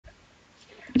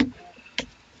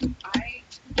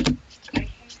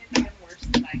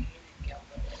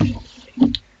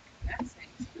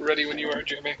ready when you are,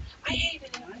 Jamie. I hated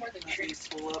it more than Trixie.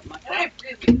 Pull up my And I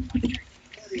really didn't like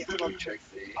Trixie. I love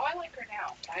Trixie. Oh, I like her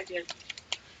now, but I did.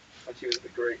 When she was the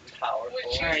great and powerful.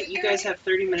 Alright, you guys have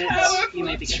 30 minutes. You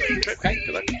may begin. Okay,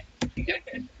 good luck. Yep.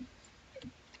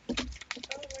 Oh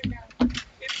my god.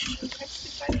 I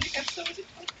think I have so much to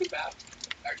talk about.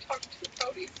 Or talk to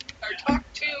ponies. Or talk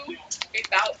to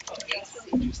about ponies. It's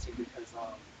really interesting because,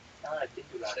 now that I think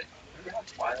about it, remember how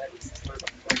Twilight was sort of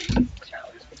a funny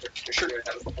challenge with her character?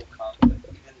 That was the whole concept,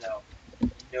 even though you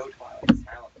know Twilight is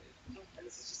talented, and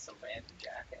this is just some random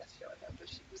jackass showing up, but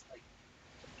she was like,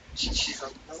 she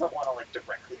doesn't want to like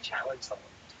directly challenge someone.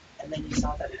 And then you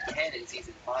saw that again in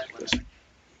season 5 when like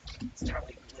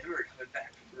Starlight Glimmer coming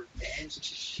back for revenge, and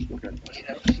she doesn't want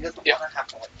to have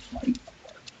to like fight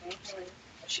someone.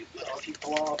 She will if you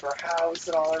blow up her house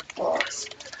and all her books.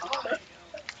 Oh, I know.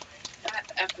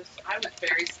 That episode, I was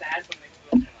very sad when they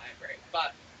blew up the library,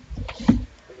 but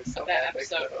It was so that epic,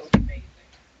 episode though. was amazing.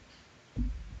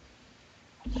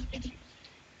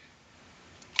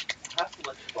 I have to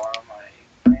let you borrow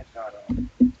my. I have got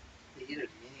they did a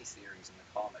mini series in the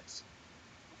comics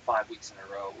 5 weeks in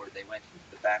a row where they went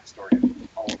into the backstory of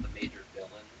all of the major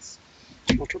villains.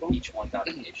 Each one got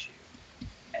an issue.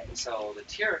 And so the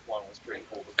Tyrek one was pretty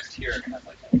cool because Tyrek has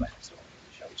like no backstory in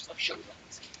the show, just like shows up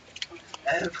in season.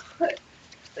 And but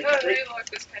Look,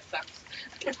 this guy sucks.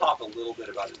 they talk a little bit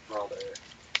about his brother,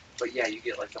 but yeah, you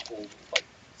get like the whole like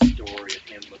story of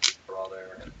him with his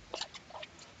brother and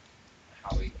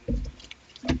how he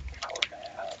like power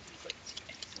mad. He's like this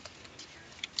angsty teenager.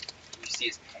 You see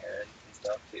his parents and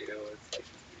stuff too. It's like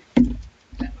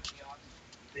That would be awesome.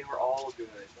 they were all good.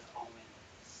 Oh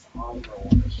man, Sombra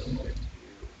one was really good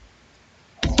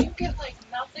too. So you get like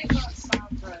nothing on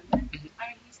Sombra, and then I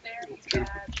mean he's there, he's bad,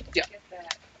 you Yeah. get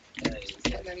that, And then he's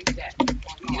and then he's dead.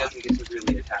 he doesn't get to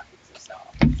really attack with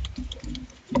himself.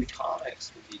 The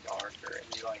comics would be darker, and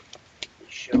they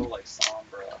show like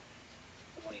Sombra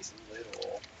when he's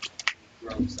little, he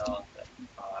grows up, and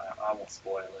I won't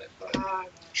spoil it, but I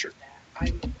Sure. that.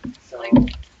 so Like,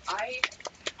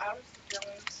 out of the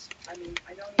villains, I mean,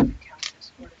 I don't even count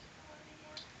this one as a villain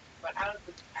anymore, but out of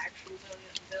the actual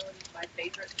villains, my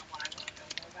favorite, and the one I want to know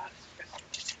more about, is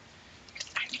Crystal. Because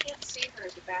I can't see her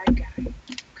as a bad guy,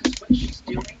 because what she's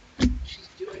doing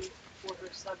for her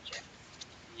subjects.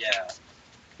 yeah,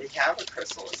 they have a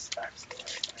Chrysalis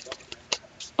backstory. I don't remember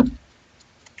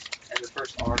that. And the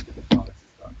first arc of the comics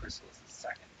is about Chrysalis'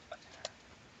 second attack.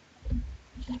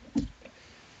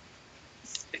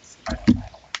 It's I don't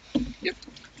like it.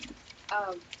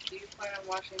 Do you plan on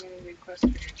watching any of the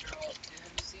Equestrian Girl?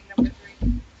 Have you seen number 3?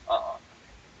 You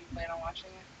plan on watching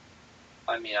it?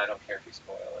 I mean, I don't care if you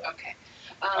spoil it. Okay.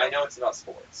 I know it's about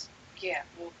sports. Yeah,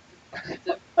 well, at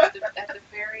the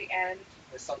very end.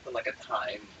 There's something like a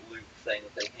time loop thing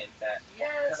that they hint at.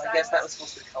 Yes, Because I guess that was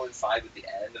supposed to coincide with the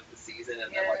end of the season,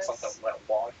 and then like Yes. something went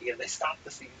wonky, and they stopped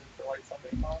the season for like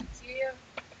something months. Yeah,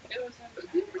 it was. But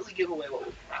it didn't really give away what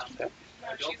would happen. No,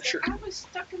 I don't she's Sure. like, I was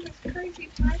stuck in this crazy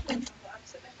time loop. I'm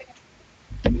sitting there thinking,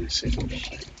 Let me see.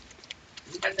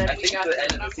 and then I we think got the to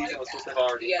end it, of and the season I'm was like, supposed to have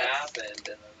already yes. happened, and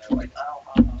then they're like, oh,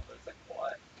 haha, but it's like,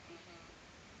 what?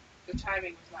 The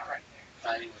timing was not right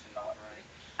there. Timing was not right.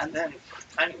 And then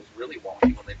timing was really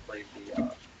wonky when they played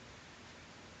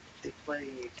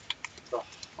the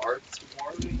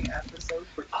heartwarming episode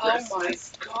for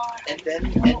Christmas. Oh my god! And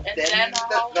then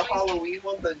the Halloween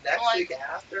one the next Like- week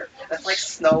after. It's like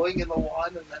snowing in the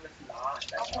one, and then it's not.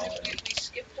 I'm like, we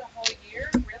skipped a whole year?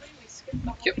 Really? We skipped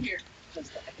the whole year? Because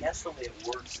I guess the way it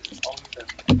works is only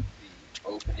the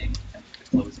opening and the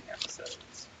closing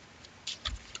episodes.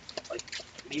 Like,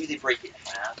 maybe they break it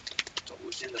in half, but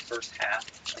within the first half,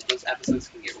 like, those episodes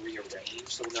can get rearranged,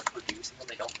 so when they're producing them,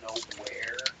 they don't know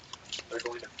where they're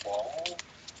going to fall.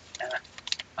 And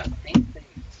I think they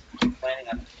were planning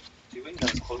on doing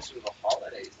those closer to the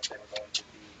holidays if they were going to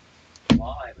be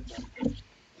live, but then they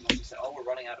must have said, oh, we're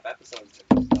running out of episodes,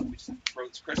 and so we just have to throw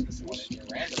this Christmas one in here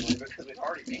randomly because we've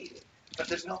already made it. But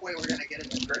there's no way we're going to get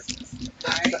it in Christmas.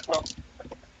 Right. So,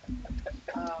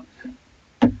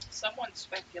 Someone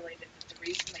speculated that the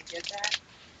reason they did that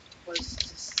was to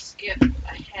skip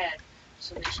ahead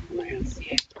so that you wouldn't see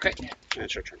it. Okay.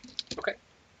 It's your turn. Okay.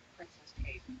 Princess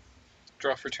Kate.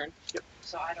 Draw for turn. Yep.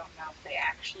 So I don't know if they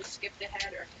actually skipped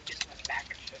ahead or if they just went back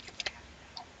and showed you what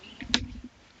happened to Halloween.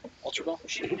 Ultra Ball.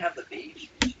 she didn't have the baby,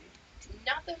 did she?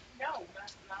 Not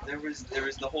There was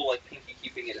the whole like Pinky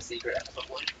keeping it a secret episode.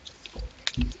 What?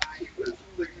 She was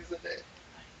losing it.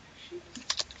 She was.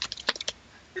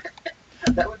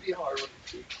 That would be hard when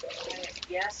you peak though.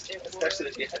 Yes, it Especially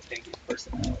would. if you had Pinky's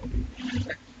personality.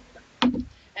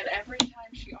 And every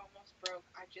time she almost broke,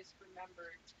 I just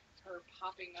remembered her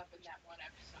popping up in that one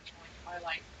episode going,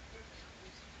 Twilight,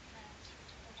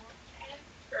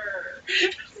 forever.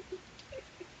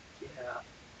 Yeah.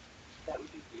 That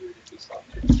would be weird if we saw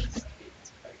Princess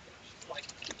Kate's pregnant. She's like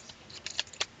 15.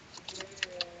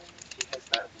 She has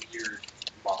that weird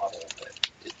model that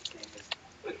is the same as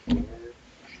before. Yeah.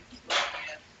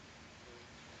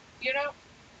 You know,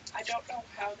 I don't know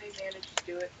how they managed to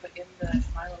do it, but in the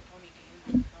My Little Pony game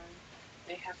on the phone,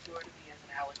 they have Dorothy as an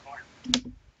alicorn.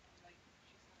 Like,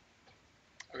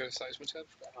 I'll get a seismic tab.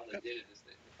 How they did it is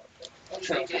they fucked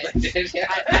up. They did. Yeah.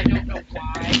 I don't know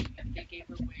why they gave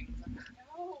her wings. I'm like,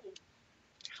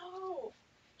 no,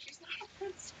 she's not a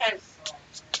princess. Oh, man.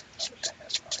 I wish I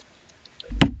had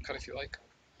mine. Cut if you like. I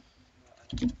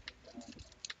don't want to take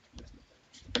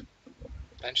that.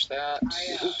 Bench that. I,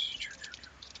 tell you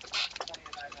that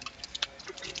I got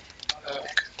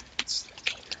Okay. Let's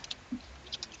think here.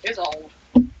 It's old,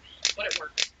 but it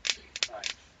works.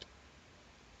 Nice.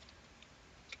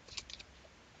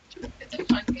 It's a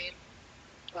fun game,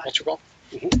 but Ultra Ball.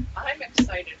 I'm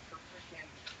excited for freaking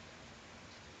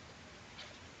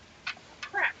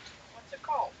crap. What's it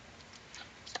called?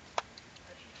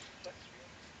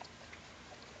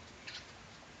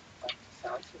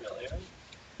 Sounds familiar.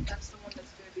 That's the one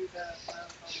that's going to be the My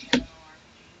Little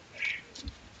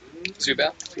Pony MMORPG.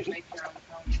 Zubat. Where you make your own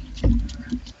pony.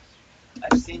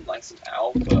 I've seen like some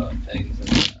alpha things of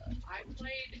that. I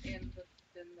played in the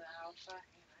alpha, and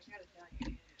I gotta tell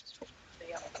you, they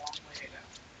have a long way to go.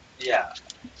 Yeah.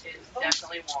 It is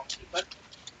definitely wonky, but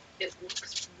it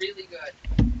looks really good.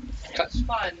 And it's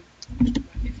fun if you can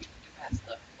do past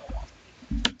the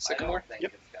wonky. Sycamore. I don't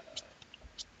think it's gonna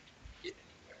get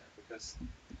anywhere because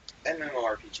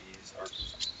MMORPGs are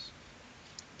just,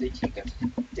 they take a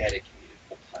dedicated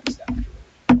full-time staff to really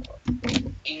develop.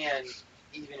 And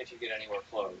even if you get anywhere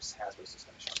close, Hasbro's just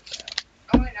gonna shut it down.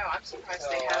 Oh, I know. I'm surprised So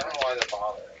they I haven't. don't know why they're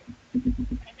bothering.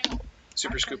 I know.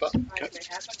 Super I'm Scoop Up. surprised they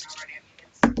haven't already. I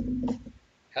mean,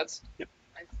 Heads. it's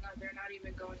not. They're not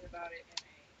even going about it in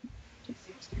a. It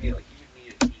seems to me like you would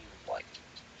need a team of like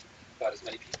about as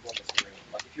many people in this room.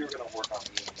 Like if you were gonna work on a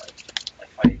game like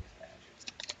Fighting is Magic,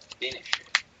 finish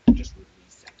it, just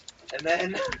release it, and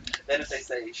then if they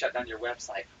say shut down your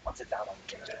website, once it's out on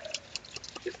the internet,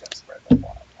 it's gonna spread like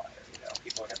wildfire. You know,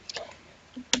 people are gonna be playing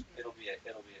it. It'll be a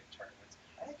tournament.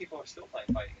 I think people are still playing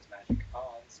Fighting is Magic at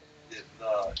cons.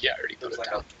 Yeah, I already put There's it like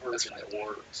down. a That's version fine. that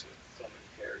works with so many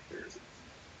characters.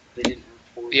 They didn't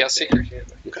report Yeah, the Secret. shit,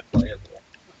 but it's playable.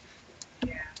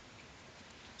 Yeah.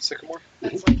 Sycamore.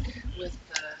 That's like with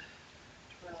the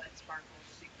Twilight Sparkle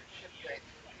secret ship thing.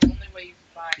 The only way you can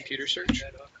buy it Computer is to search? go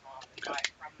to a con and buy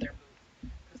it from their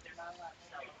booth. Because they're not allowed to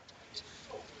sell it.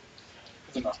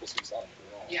 Because they're not supposed to be selling it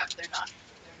at all. Yeah, they're not.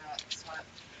 They're not. It's not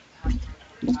Hasbro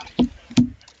about.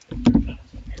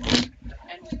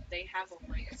 And they have a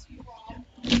legacy of cards,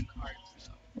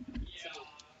 though. So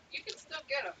you can still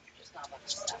get them. You're just not allowed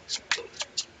to sell them.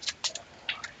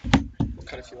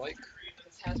 Cut if you like.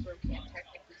 Because Hasbro can't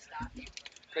technically stop you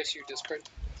from Price your discard.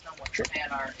 someone's fan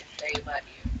art if they let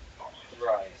you.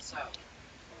 Right. So.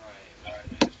 Right.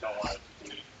 I just don't want it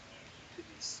to be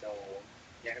sold.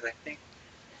 Yeah, because I think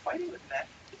Fighting with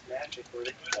Magic, were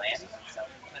they planning on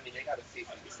selling it? I mean, they got a cease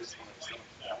and desist when it was still in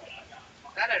development.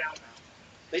 That I don't know.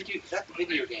 They do. That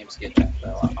video games get that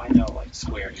though. I know, like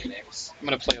Square Enix. I'm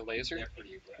gonna play a laser. They're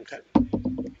pretty aggressive. Okay. The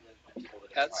people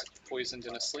that have Heads. tried to Poisoned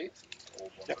in a sleep.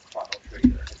 old one, the Chrono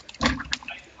Trigger has been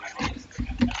remade.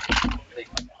 They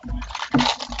come down.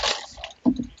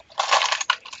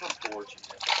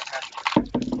 Unfortunate.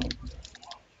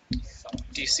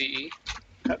 DCE.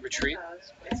 Retreat.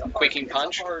 It's a Quaking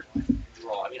Punch. It's a hard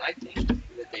draw. I mean, I think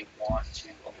that they want to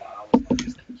allow as much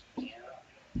as they can.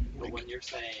 But when you're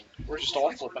saying We're just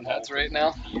all flipping heads right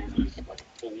now. Years, like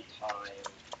a full-time,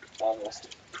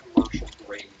 almost commercial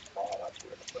grade product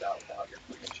you're gonna put out without your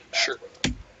permission. That's Sure. where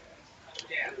the-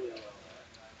 Yeah.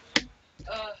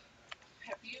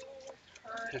 Have you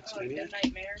heard That's of Mania? The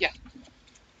Nightmares? Yeah.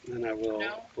 Then I will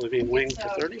No. Living Wing It's, for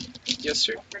 30. Yes,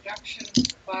 sir. Productions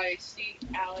by C.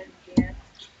 Allen Gant.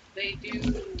 They do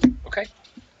Okay.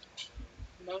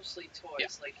 mostly toys. Yeah.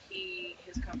 Like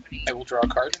his company I will draw a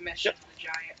card. commissioned the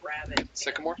giant rabbit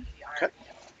Sycamore? in the Iron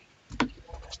Man movie.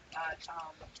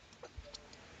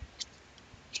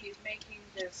 He's making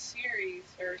this series,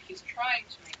 or he's trying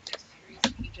to make this series,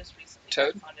 and he just recently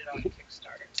Toad? got funded on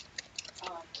Kickstarter.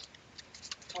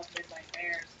 Called Midnight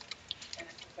Mares, and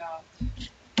it's about these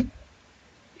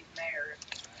mares,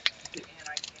 and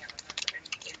I can't remember,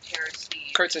 in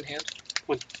Terracine, Cards in hand.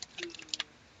 who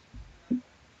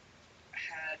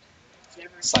had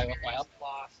never Silent experienced Lab.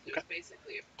 loss. It was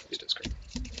basically You discard. a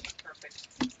perfect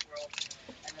world,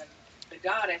 and then the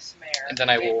goddess mare. And then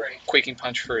I will Daybreak, Quaking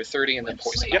Punch for 30 and then went to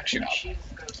Poison sleep. Bash you out. She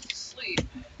goes to sleep.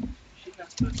 She's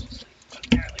not supposed to sleep, but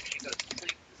apparently she goes to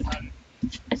sleep. The sun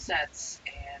sets,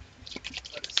 and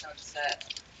when the sun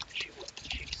set, she was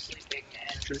sleeping,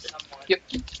 and someone. Yep.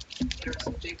 There's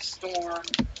a big storm,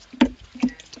 and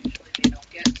usually they don't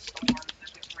get storms.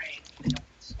 They get rain. They don't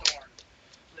get storms.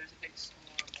 There's a big storm,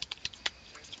 and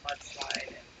there's a mudslide,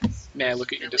 and May I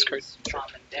look at your discard? Billy's mom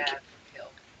and dad were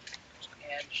killed.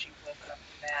 And she woke up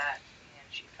from that, and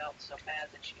she felt so bad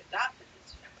that she adopted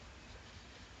this filly.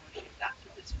 When she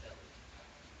adopted this filly,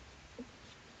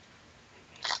 it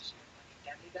made her sort of like a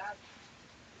demigod.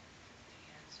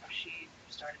 And so she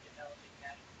started developing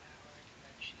magical powers, and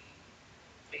then she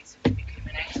basically became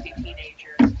an angsty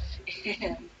teenager.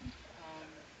 And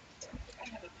I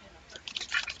have a pin of her.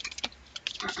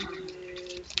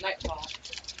 Is Nightfall,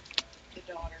 the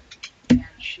daughter, and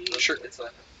she. Sure. It's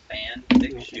like a fan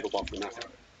fiction. Eagle Ball for nothing.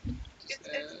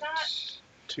 It's not.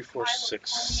 2, 4,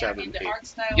 6, I 7, mean, the 8. art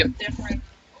style Yep. is different.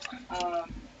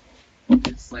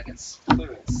 It's like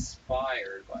clearly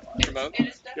inspired by like. Remote? It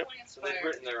is definitely So they've inspired.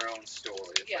 written their own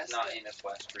story. It's Yes, like not in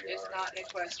Equestria. It's or not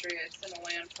anything like Equestria. It's in a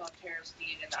land called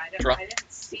Terrastine, and Draw. I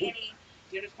didn't see any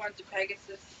unicorns or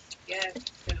Pegasus yet. It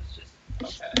was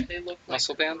just that. Okay. they looked like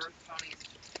Muscle band? birth ponies,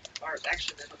 or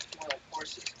actually they looked more like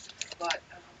horses. But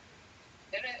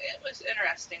and it was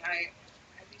interesting. Have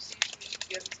you seen?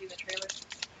 You haven't seen the trailer?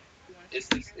 You wanna Is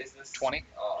see the this trailer?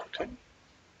 20?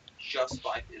 Just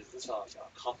by is this a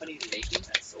company making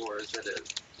this or is it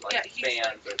a like Yeah, he's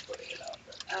fans are putting it out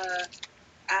there?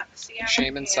 At Seattle,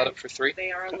 Shaman set up for 3.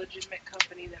 They are a legitimate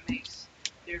company that makes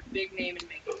their big name in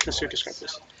making. Just your toys. describe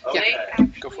this. So Yeah. they Okay.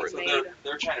 actually Go for it. So made.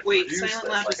 they're trying to Wait, produce Silent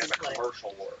this Laugh like isn't as a play.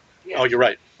 commercial work. Yeah, Oh, you're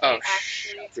right. Oh, they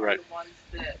actually you're are right. the ones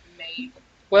that made.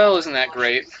 Well, isn't that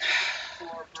great? For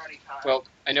BronyCon. Well,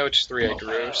 I know it's 3 I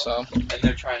drew, so. And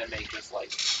they're trying to make this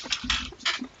like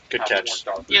Good have catch.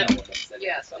 more dark Yeah. elements in it and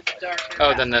Yes, stuff it's like darker. that.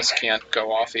 Oh, then this can't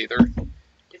go off either.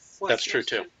 It's That's true,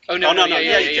 too. Oh, no, Oh, no, yeah, no,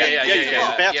 yeah, you yeah, can. yeah, Yeah, you yeah, can.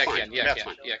 yeah, That's yeah, fine. can, yeah, That's can,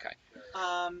 fine. yeah, okay.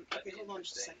 That'd Okay, be hold on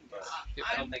just a interesting, second, but guys. Yep.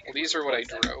 I don't think Well, these are what I it's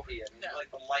drew. MP. I mean, No.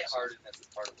 like the lightheartedness is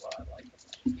part of what I like.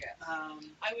 Yeah.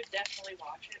 I would definitely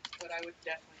watch it, but I would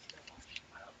definitely still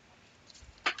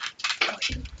watch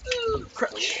it. Ooh,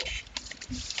 crunch.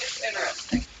 It's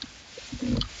interesting.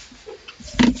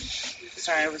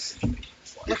 Sorry, I was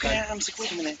looking at it. I was like,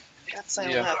 wait a minute. That's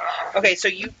Silent Yeah. Laugh. Okay, so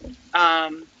you,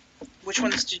 which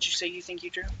ones did you say you think you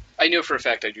drew? I know for a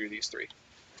fact I drew these 3.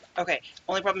 Okay,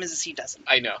 only problem is he doesn't.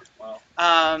 I know.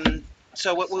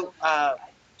 So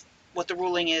what the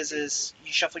ruling is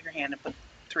you shuffle your hand and put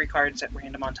 3 cards at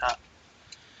random on top.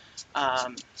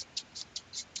 And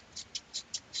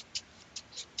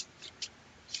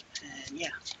yeah.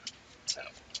 So,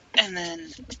 and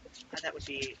then that would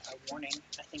be a warning.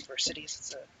 I think for cities,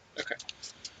 it's a Okay.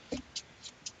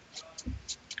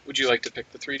 Would you like to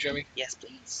pick the 3, Jimmy? yes,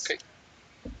 please. Okay.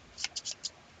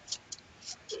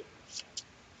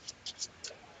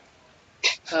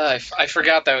 I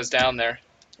forgot that was down there.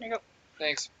 There you go.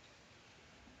 Thanks.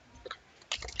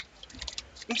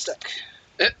 I'm stuck.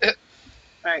 All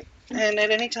right. And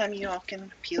at any time, you all can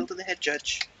appeal to the head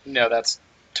judge. No, that's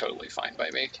totally fine by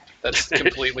me. That's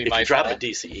completely If my you drop fault. a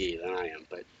DCE, then I am,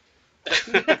 but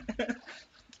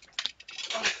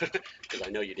because I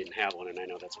know you didn't have one, and I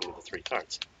know that's one of the 3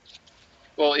 cards.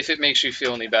 Well, if it makes you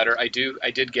feel any better, I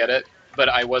did get it, but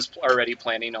I was already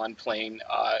planning on playing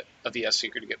a VS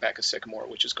Seeker to get back a Sycamore,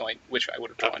 which I would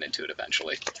have drawn into it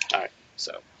eventually. All right.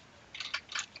 So.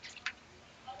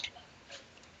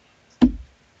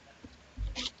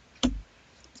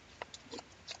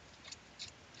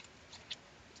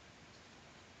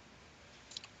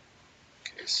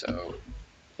 Okay, so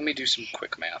let me do some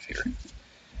quick math here.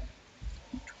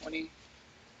 20,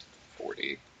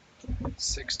 40,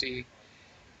 60,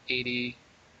 80,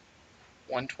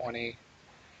 120,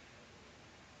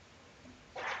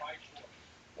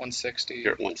 160.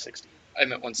 You're at 160.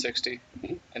 I'm at 160,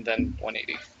 Mhm. and then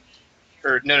 180.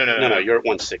 Or no, No, you're at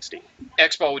 160.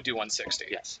 X-Ball would do 160.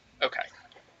 Yes, Okay.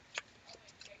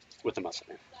 with the muscle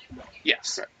man.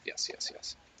 Yes. Right. Yes.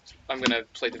 I'm gonna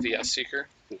play the VS Seeker.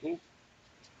 Mm-hmm.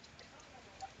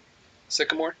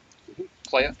 Sycamore. Mhm.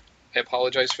 Play it. I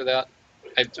apologize for that.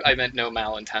 I meant no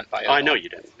malintent by it. Oh, I know you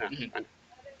didn't. No, Mhm. I know.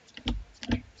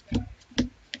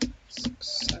 6,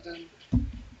 7.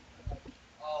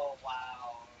 Oh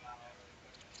wow.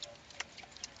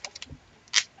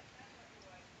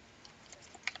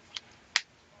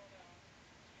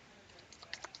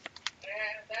 Yeah,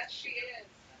 that she is.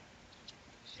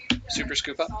 She's Super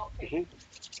scoop up. Mhm.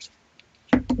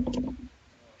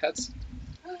 Heads.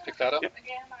 Pick that up. Yep.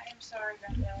 Again, I am sorry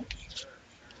about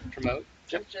that. Promote.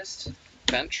 It just,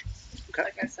 Bench. Okay.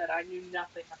 like I said, I knew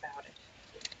nothing about it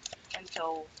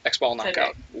until X-Ball today.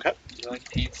 knockout. Okay. You like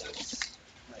pizzas?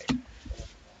 Right.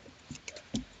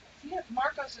 Yeah,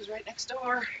 Marcos is right next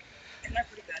door, and they're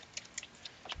pretty good.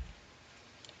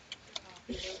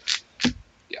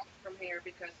 Yeah. From here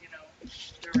because,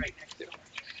 they're right next door.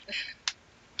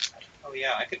 Oh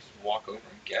yeah, I could just walk over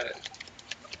and get it.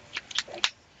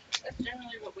 That's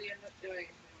generally what we end up doing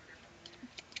if we order from there.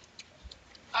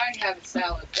 I have a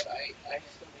salad, but I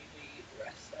still need to eat the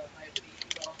rest, so I would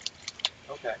eat it all.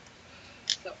 Okay,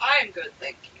 So I am good,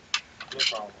 thank you. no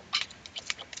problem.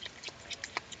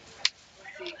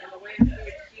 Let's see, in the way of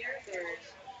food here, there's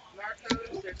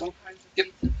Marco's, there's all kinds of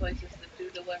pizza places that do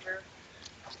deliver.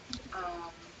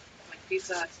 Like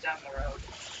Pizza Hut's down the road.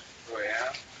 Oh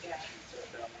yeah? Yeah.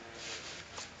 Pizza down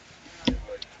there.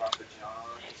 Like Papa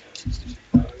John's or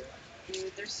Chicago.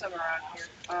 There's some around here.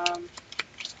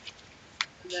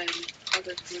 And then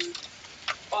other food.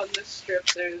 On this strip,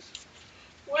 there's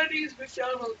Wendy's,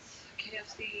 McDonald's,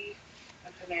 KFC,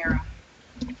 and Panera.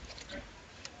 I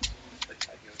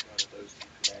go to those two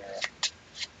Panera.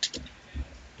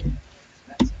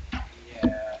 Expensive.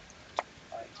 Yeah.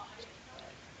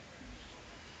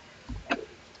 I would eat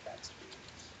fast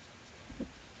foods.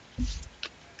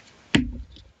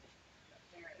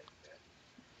 Panera is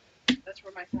good. That's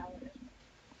where my salad is.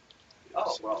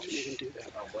 Oh well. You can do that.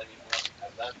 I don't blame you for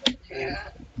have that then. Yeah.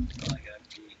 I gotta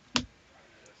eat this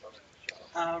other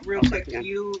shop. Real I'll quick, take the end.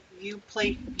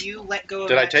 you let go of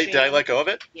Did I that take? Did I chain. let go of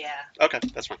it? Yeah. Okay,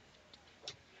 that's fine.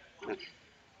 Yeah.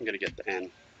 I'm gonna get the N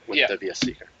with Yeah. the VS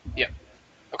Seeker.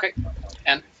 Okay.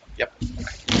 And Yep.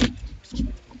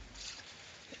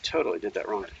 Totally did that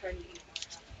wrong. I'm trying to eat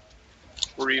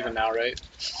we're even now, right?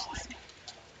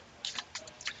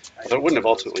 But it wouldn't have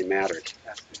ultimately mattered.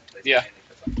 Yeah.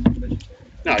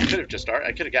 No, I could have just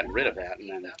I could have gotten rid of that and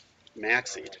then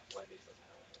maxied.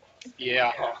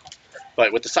 Yeah.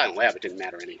 But with the Silent Lab, it didn't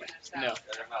matter anyway. No.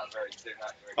 They're not very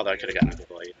Although I could have gotten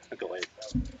a Gallade.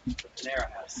 Panera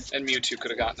has. And Mewtwo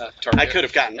could have gotten a target. I could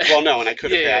have gotten. Well, no, and I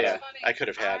could have Yeah, had. yeah, I could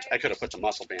have put the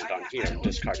muscle band on here and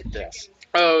discarded this.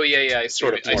 Oh yeah. I see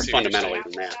Sort what- of I more see what you're fundamentally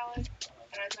saying. than that.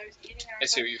 I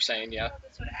see what you're saying. Yeah.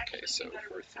 Okay, so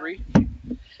for 3. I'm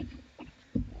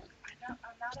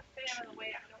not a fan of the way,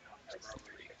 I don't know if it's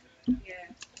 3. Yeah,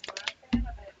 I'm not a fan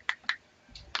of it.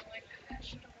 I'm like, I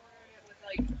should have ordered it with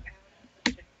like add-ons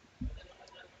and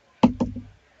chicken.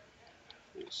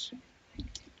 Yes.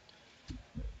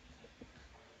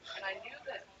 And I knew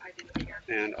that I didn't care.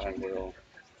 And I will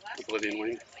Oblivion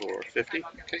Wing for 50.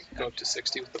 Okay, go up to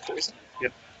 60 with the poison.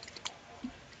 Yep.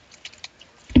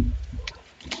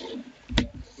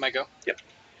 My go? Yep.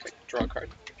 Okay, draw a card.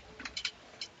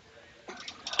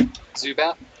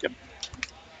 Zubat. Yep.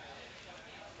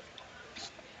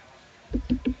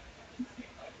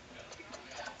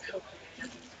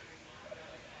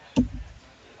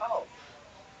 Oh.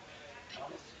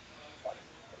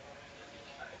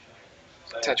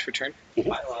 Touch for turn. I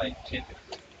like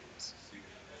typically use Zoom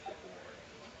for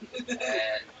board.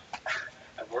 And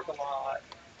I work a lot,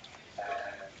 and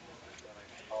when I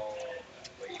come home,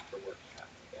 I wait for work to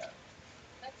happen again.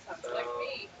 That sounds like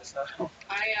me. So,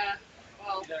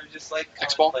 Well, just like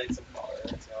X-Ball? play some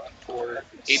cards. For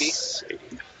 80.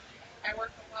 I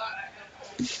work a lot, I go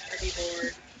home, study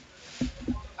board,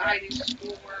 I do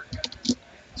schoolwork.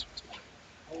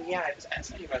 Oh yeah, I was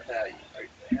asking you about that. I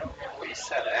don't remember what you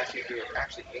said. I asked you if you were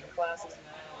actually in classes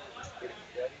now or just getting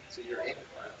ready. So you're in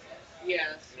classes.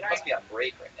 Yes. You must be on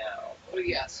break right now. Oh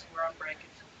yes, we're on break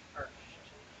until the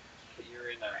 1st. But you're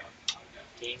in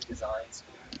a game design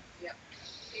school. Yep.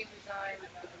 Game design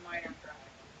with a minor in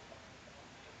graphic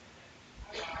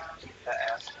design. That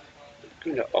asked You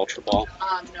can go Ultra Ball.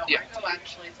 No, Yeah. I go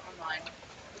actually, it's online.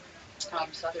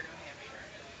 Southern New Hampshire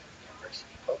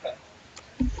University. Okay.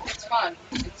 It's fun.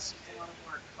 It's a lot of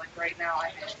work. Like right now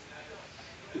I'm in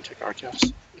You take Arceus.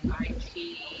 IT, advanced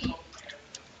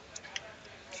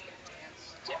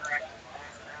interactive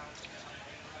background or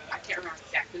something. I can't remember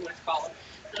exactly what it's called.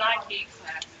 It's an IT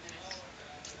class and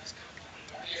it's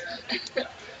complicated.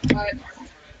 But,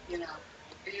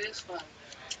 it is fun.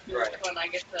 It is fun. I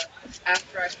get to,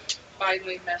 after I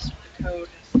finally mess with the code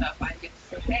and stuff, I get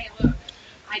to say, hey, look,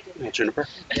 I did Yeah, that. Juniper.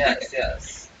 Yes,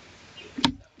 yes.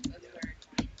 So that's very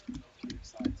fun. Computer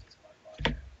science was my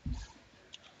minor.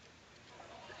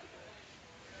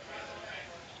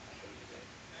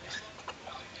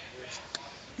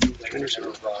 Seems like Trainers there's are-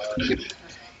 a lot of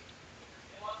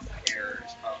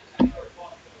errors probably.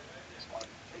 Just wanted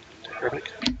to take the word.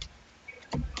 Perfect.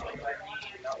 What I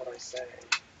mean, not what I say.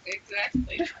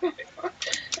 Exactly.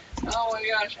 Oh my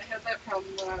gosh, I had that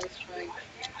problem when I was trying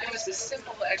It was a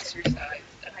simple exercise,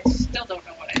 and I still don't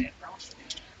know what I did wrong.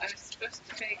 I was supposed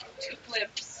to make 2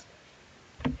 blimps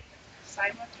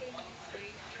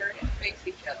simultaneously turn and face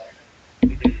each other,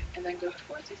 and then go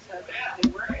towards each other. They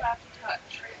weren't allowed to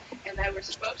touch, and I was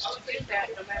supposed to do that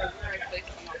no matter where I placed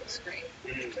them on the screen.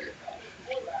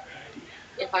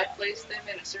 If I placed them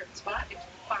in a certain spot, it was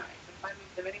fine. But if I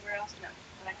moved them anywhere else, no.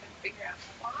 And I couldn't figure out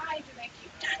why do they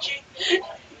keep touching.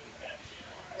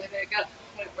 And it got to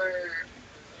the point where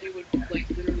they would like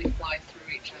literally fly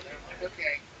through each other. I'm like,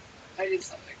 okay, I did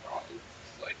something wrong.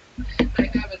 So I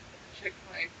haven't checked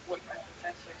what my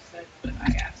professor said, but I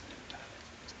asked him about it.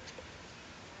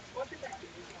 What did I do?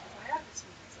 Because I have this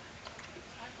design.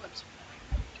 Because my books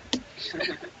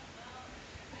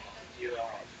You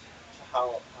how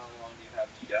long do you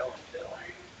have to go until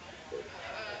through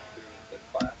the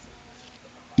classes?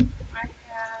 I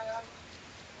have,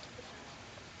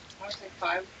 I would say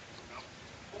 4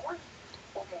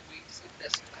 more weeks of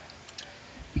this class.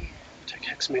 And Take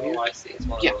Hex Oh, Mania. I see. It's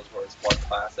one of Yeah. those where it's one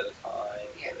class at a time.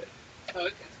 Yeah. so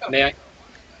it's going May I? to be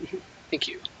a while. Thank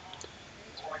you.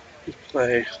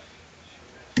 Play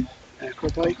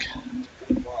Acrobike.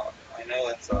 Well, I know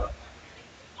it's a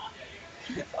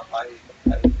highly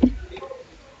competitive field,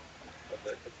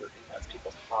 but it has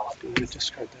people's hobbies. I'm going to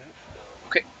discard that.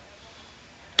 Okay.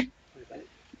 Play that.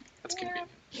 That's convenient.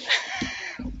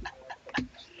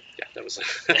 Yeah, that was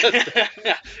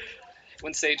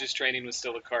When Sage's Training was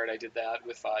still a card, I did that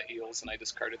with Eels, and I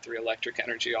discarded 3 electric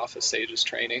energy off of Sage's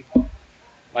Training.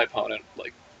 My opponent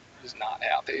was not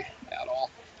happy at all.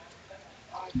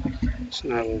 So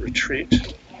now we'll retreat.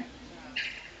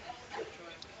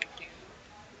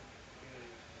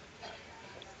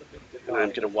 And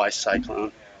then get a Y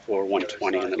Cyclone for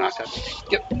 120 in the knockout.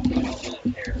 Yep. I don't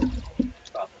really care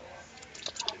about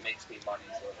this. It makes me money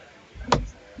so that I can do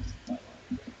things the rest of my life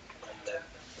and live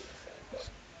for the sake of.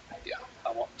 Yeah.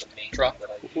 I want the main Draw. thing that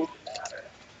I do to matter.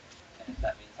 And if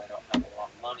that means I don't have a lot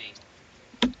of money,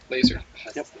 Laser.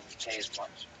 because Yep. it doesn't pay as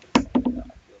much, but it's something that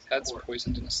feels Heads important,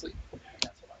 poisoned and asleep. and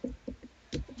that's what I do.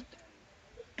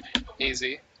 And AZ.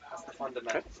 that's the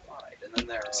fundamental divide. And then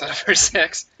there are Set up for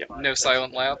 6. Yep. No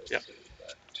Silent Lab. Yep.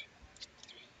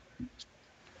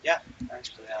 Yeah,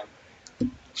 actually, I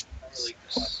really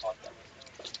caught them.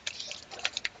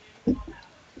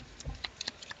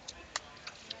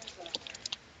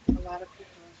 A lot of people.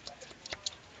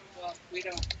 Well, we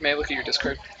don't. May I look at your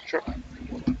discard? Sure.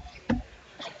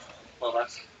 Well,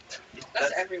 That's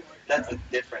everyone. that's a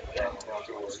different thing,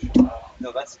 George.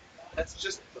 No, that's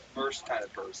just the first kind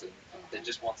of person that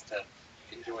just wants to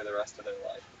enjoy the rest of their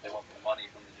life, but they want the money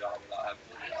from the job without having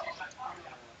the job.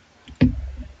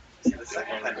 See, the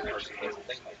second kind of person doesn't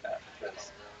think like that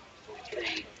because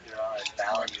they derive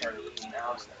value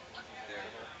out of their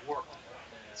work.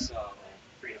 So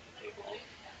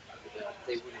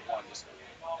they wouldn't want to just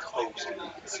coast and be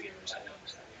consumers.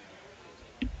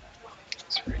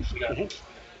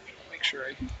 Make sure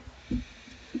I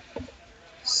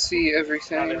see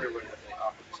everything. Not everybody has the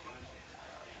opportunity.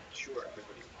 Sure,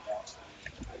 everybody wants to be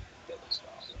able to get a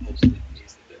job that hopefully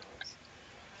pays the bills.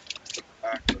 But the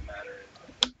fact of the matter is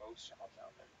that there's most jobs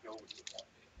out there nobody would want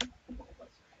to do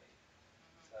unless you paid.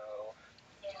 So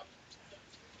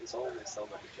there's only so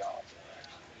many jobs that are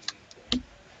actually meaningful.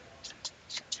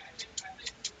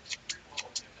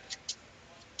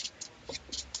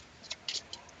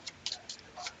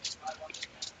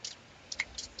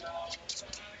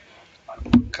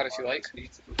 Cut if you like.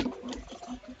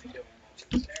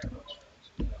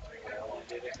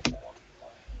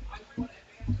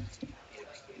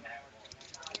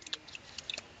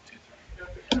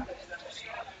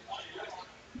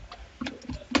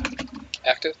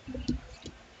 Active.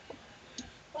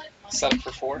 Set up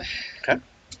for 4. Okay. Yes.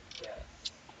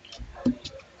 It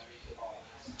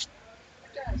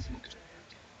does.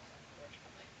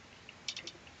 Unfortunately.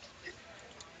 It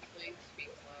honestly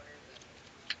speaks louder than.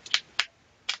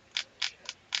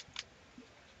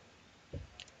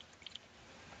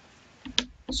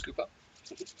 Scoop up.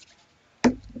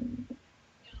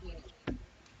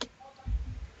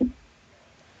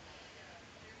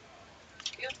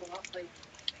 Feels a lot later than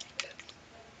I think it is.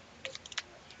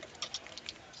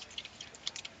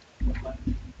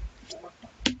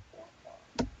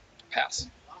 Pass.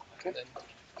 Okay. Then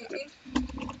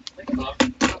Like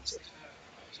it's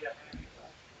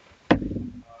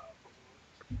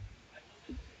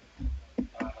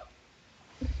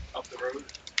Up the road.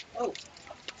 Oh,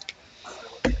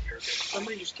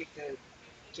 somebody just kicked the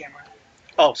camera.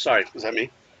 Oh, sorry. Was that me?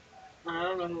 I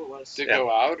don't know who it was. did it Yeah. go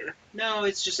out or? No,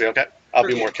 it's just. We okay? I'll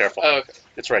be Forget. more careful. Oh, okay.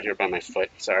 It's right here by my foot.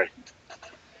 Sorry.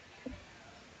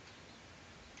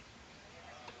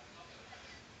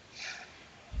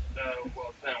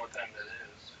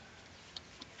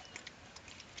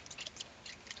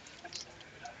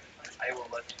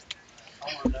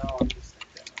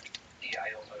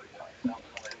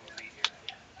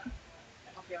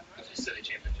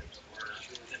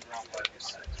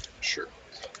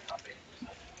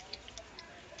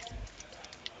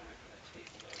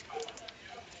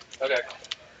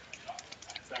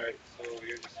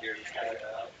 you're just here to try it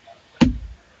out.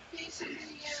 Basically,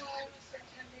 yeah, I was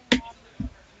intending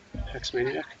on, Hex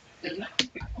Maniac, I told them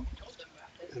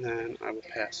about this. and then I will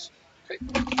pass.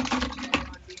 Intending on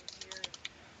being here and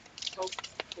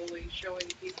hopefully showing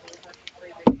people how to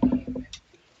play the game and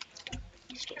people show up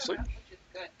and Still show asleep? up, which is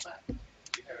good, but Do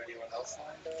you have anyone else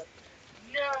lined up?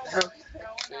 no, Okay,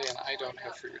 we're and not I don't lined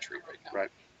have up. free retreat right now.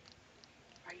 Right.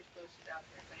 I just posted out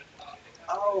there if anyone wanted to come.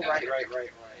 Oh, right.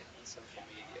 The social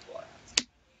media blast.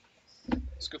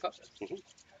 Scoop up.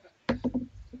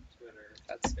 Twitter,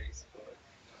 that's Facebook.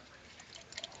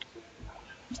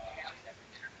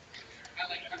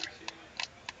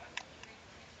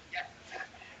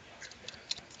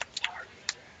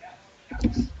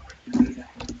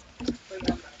 Put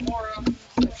it on the forums,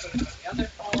 I put it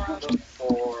on the other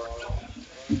forums.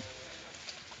 I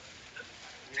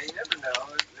mean, you never know.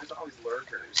 There's always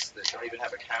lurkers that don't even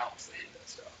have accounts that do that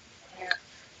stuff. Yeah.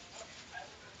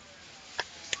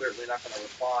 Certainly not going to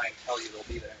reply and tell you they'll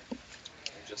be there.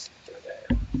 They're there.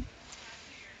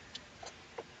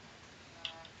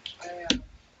 I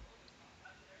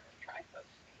try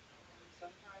posting, and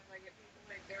sometimes I get people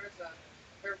like there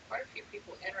were quite a few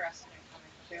people interested in coming,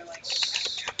 but they're like,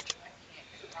 I can't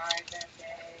drive that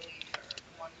day, or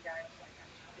one guy was like,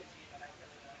 I'm too busy, but I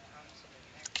really want to come, so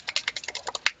maybe next time.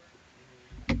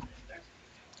 There's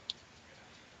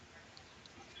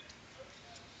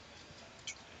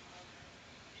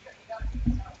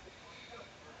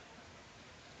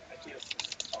I can't see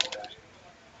back.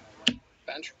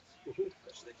 Bench. I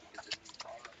just think he gets a new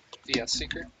car. VS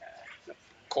Seeker. Okay.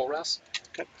 Colress.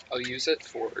 Okay. I'll use it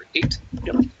for 8.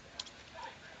 Yep.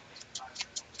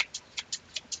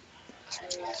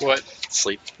 What?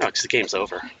 Sleep. No, because the game's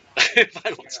over. if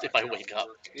I wake up.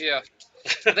 Yeah.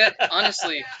 That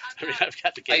honestly, I mean, I've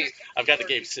got the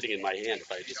game sitting in my hand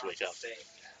if I just wake up.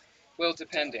 well,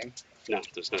 depending No,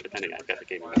 there's no depending. I've got the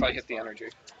game in my if I hand. hit the energy.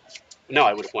 No,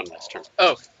 I would have won last turn.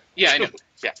 Oh, yeah, I know.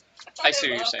 Yeah. I see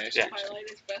what you're saying. I see Yeah. what you're saying. Highlight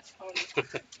his best pony.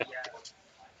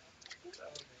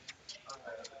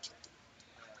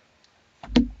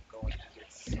 Going to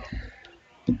get some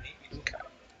maybe Okay.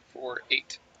 For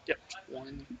 8. Yep.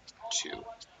 1, 2,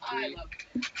 I 3, love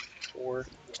 4,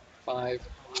 5,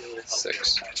 really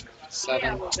 6, yeah, 7,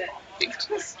 a little bit. 8.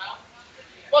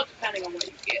 Well, depending on what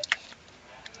you get.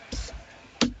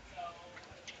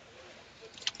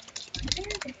 There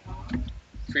they are.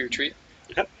 Free retreat.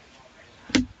 Okay.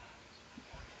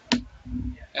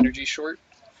 Energy short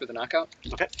for the knockout.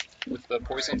 Okay. With the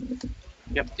poison.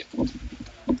 Yep.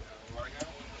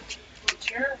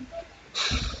 Sure.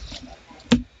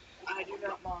 I do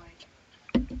not mind.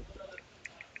 I'll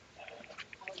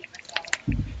get myself.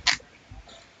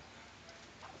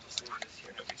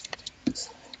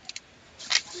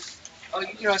 Oh, you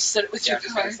can always set it with Yeah, your I'm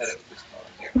just gonna cards. set it with this phone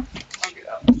here. I'll Get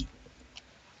out. You're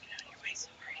way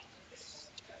sorry.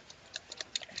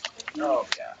 Oh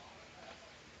yeah.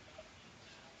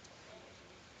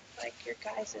 Like your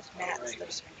guys' mats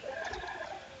this week.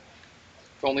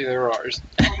 If only they were ours.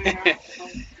 Yeah.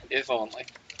 If only.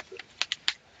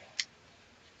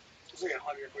 It's like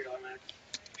 $140 Mac.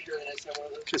 Sure, that I one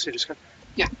of those. Can I see just go?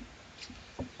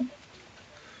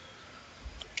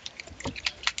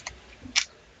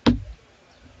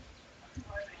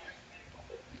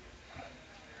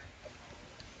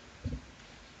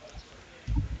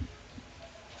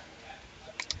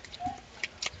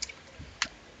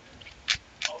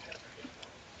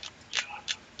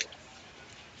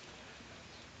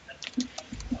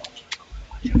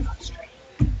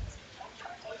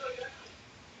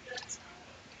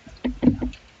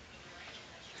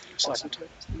 Slide into it.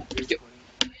 Yep.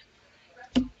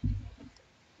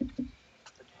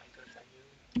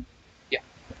 Yeah.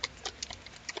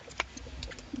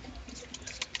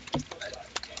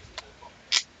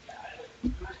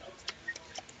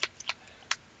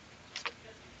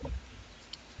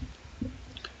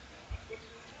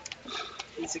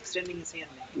 He's extending his hand.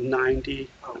 90.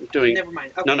 Oh, I'm doing. Never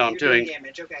mind. Okay, No, no, I'm you're doing doing.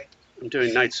 damage. Okay. I'm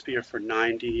doing Night Spear for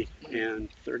 90 and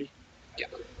 30.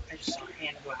 I just saw a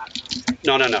hand go out.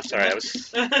 No. Sorry,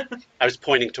 I was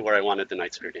pointing to where I wanted the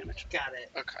Night Spear damage. Got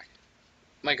it. Okay.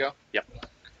 My go? Yep.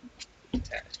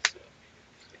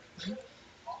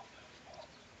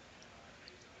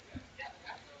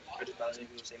 I just thought maybe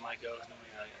you would say my go. And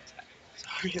I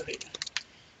attack. Sorry.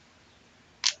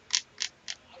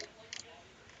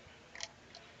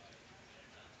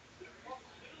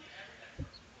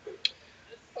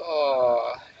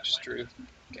 Oh, just drew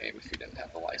game if you didn't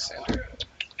have the Lysander.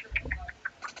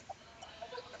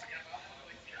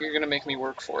 You're gonna make me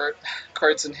work for it.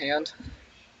 Cards in hand.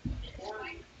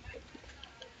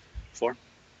 4.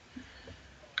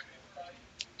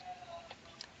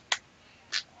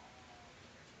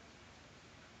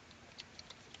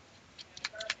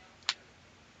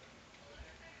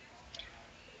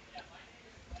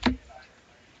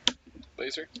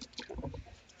 Laser.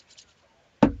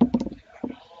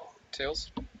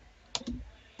 Tails.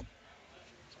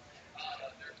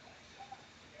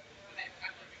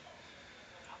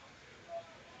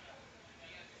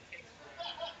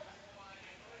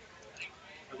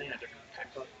 Are they in a different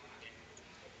pack book?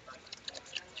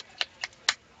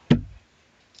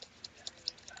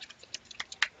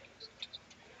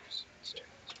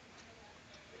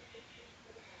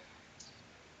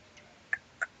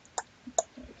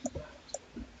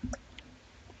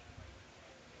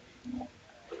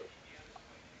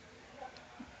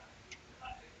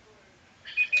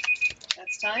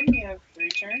 That's time. You have 3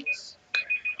 turns.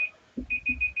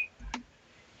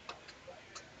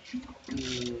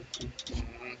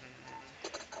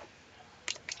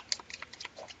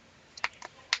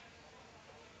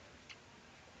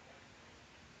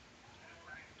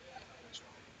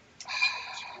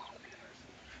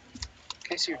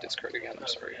 Can I see your discard again? I'm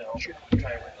sorry. Sure.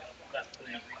 Try it. That's the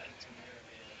name.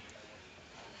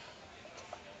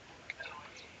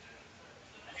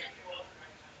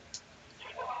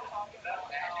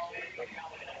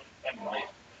 That might.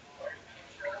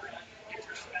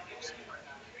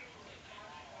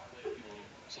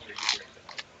 Somebody could break that.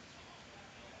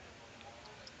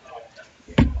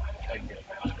 I can get it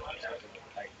back.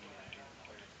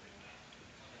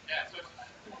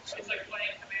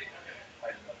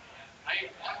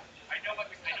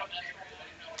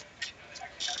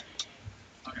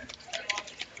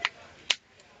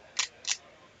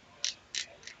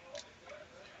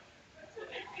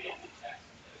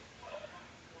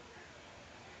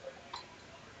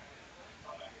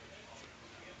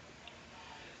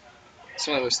 It's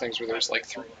one of those things where there's like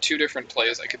 2 different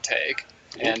plays I could take,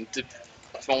 and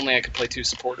if only I could play 2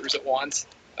 supporters at once,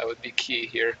 that would be key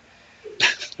here.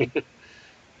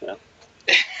 Well,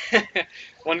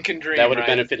 one can dream. that would have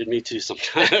right? benefited me too some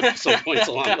points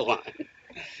along the line.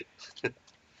 But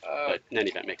in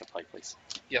any event, make a play, please.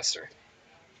 Yes, sir.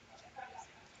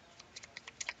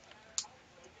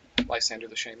 Lysander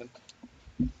the Shaman.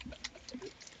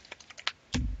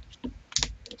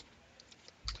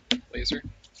 Laser.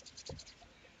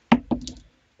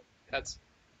 Heads.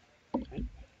 Okay.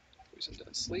 Poison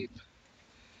doesn't sleep.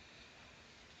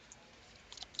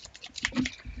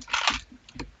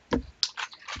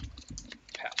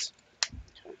 Pass.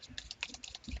 Okay.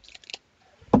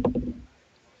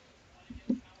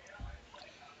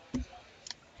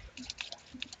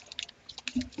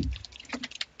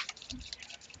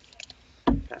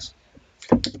 Pass.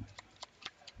 Okay,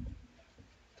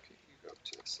 you go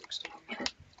to the 16.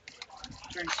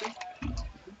 Turn 2.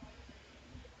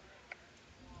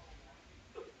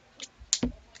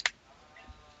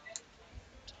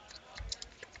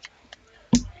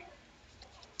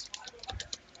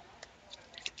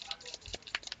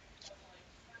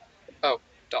 Oh,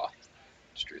 duh.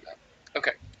 Just drew that.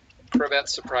 Okay. Crobat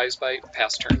Surprise Bite.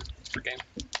 Pass turn for game.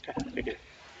 Okay. Good.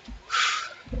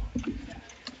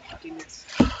 Genius.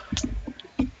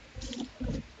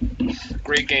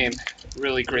 Great game.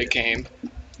 Really great game.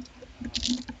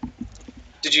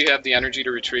 Did you have the energy to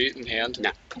retreat in hand?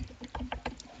 No.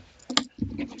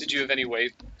 Did you have any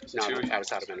weight? No, I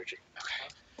was out of energy.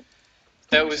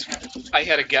 That was, I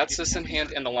had a Getsus in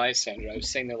hand and the Lysander. I was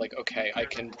saying there like, okay, I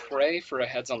can pray for a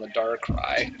Heads on the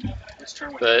Darkrai, Which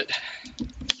turn was but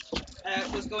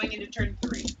It was going into turn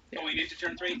 3. Oh, we did to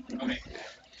turn 3? Okay.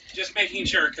 Just making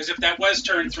sure, because if that was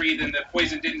turn 3, then the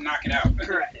poison didn't knock it out.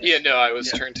 Correct. yeah, no, I was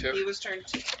Yeah. turn 2. He was turn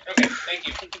 2. Okay, thank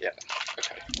you. Okay,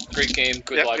 great game.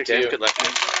 Good Yep, luck good to game. you. Good luck.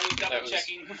 Double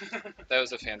checking. That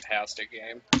was a fantastic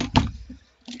game.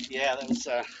 Yeah, that was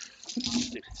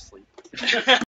stupid sleep.